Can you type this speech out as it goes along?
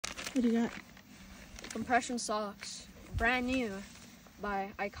What do you got? Compression socks, brand new by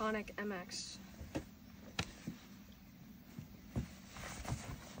Iconic MX.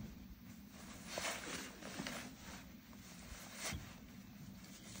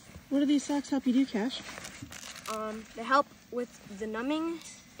 What do these socks help you do, Cash? They help with the numbing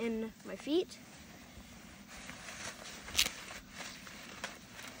in my feet.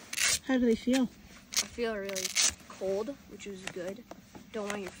 How do they feel? I feel really cold, which is good. Don't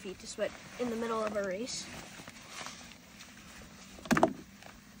want your feet to sweat in the middle of a race.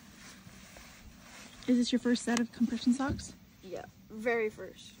 Is this your first set of compression socks? Yeah, very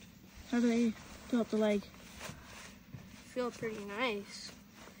first. How do they feel up the leg? Feel pretty nice.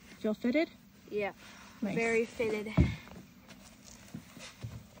 Feel fitted? Yeah, Nice. very fitted.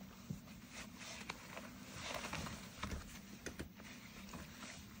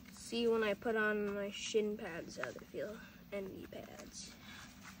 See when I put on my shin pads how they feel, and knee pads.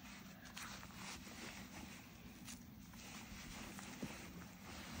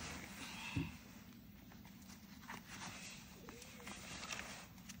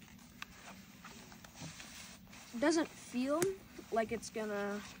 It doesn't feel like it's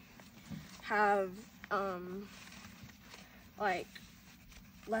gonna have like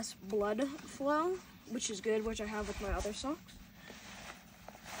less blood flow, which is good, which I have with my other socks.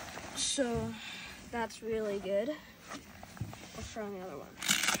 So that's really good. I'll try on the other one.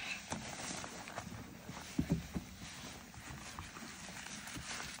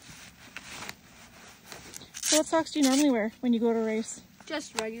 So what socks do you normally wear when you go to a race?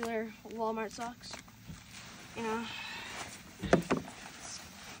 Just regular Walmart socks. You know, it's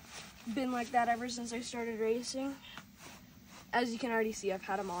been like that ever since I started racing. As you can already see, I've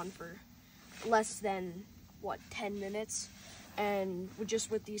had them on for less than, what, 10 minutes. And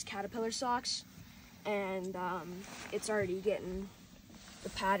just with these Caterpillar socks. And it's already getting the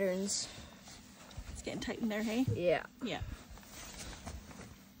patterns. It's getting tight in there, hey? Yeah. Yeah.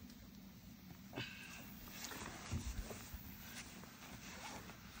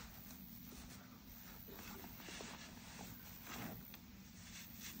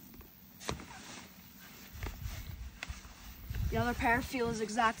 The other pair feels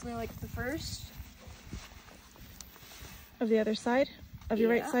exactly like the first. Of the other side? Of your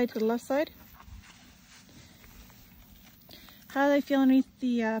right Yeah. side to the left side? How do they feel underneath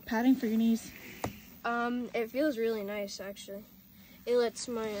the padding for your knees? It feels really nice, actually. It lets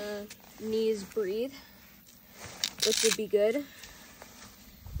my knees breathe, which would be good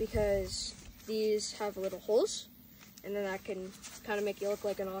because these have little holes, and then that can kind of make you look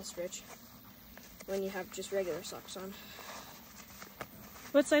like an ostrich when you have just regular socks on.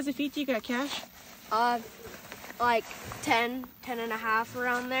 What size of feet do you got, Cash? Like 10 and a half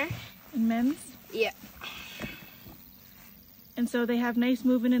around there. In men's? Yeah. And so they have nice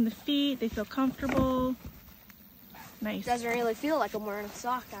movement in the feet, they feel comfortable. Nice. Doesn't really feel like I'm wearing a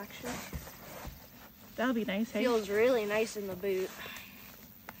sock, actually. That'll be nice, hey? Feels really nice in the boot.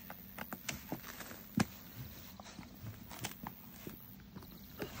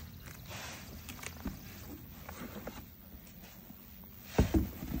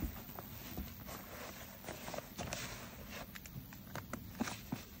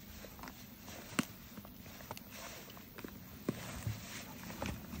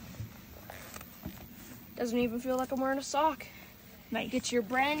 Doesn't even feel like I'm wearing a sock. Nice. Get your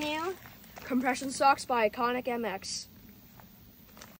brand new compression socks by Iconic MX.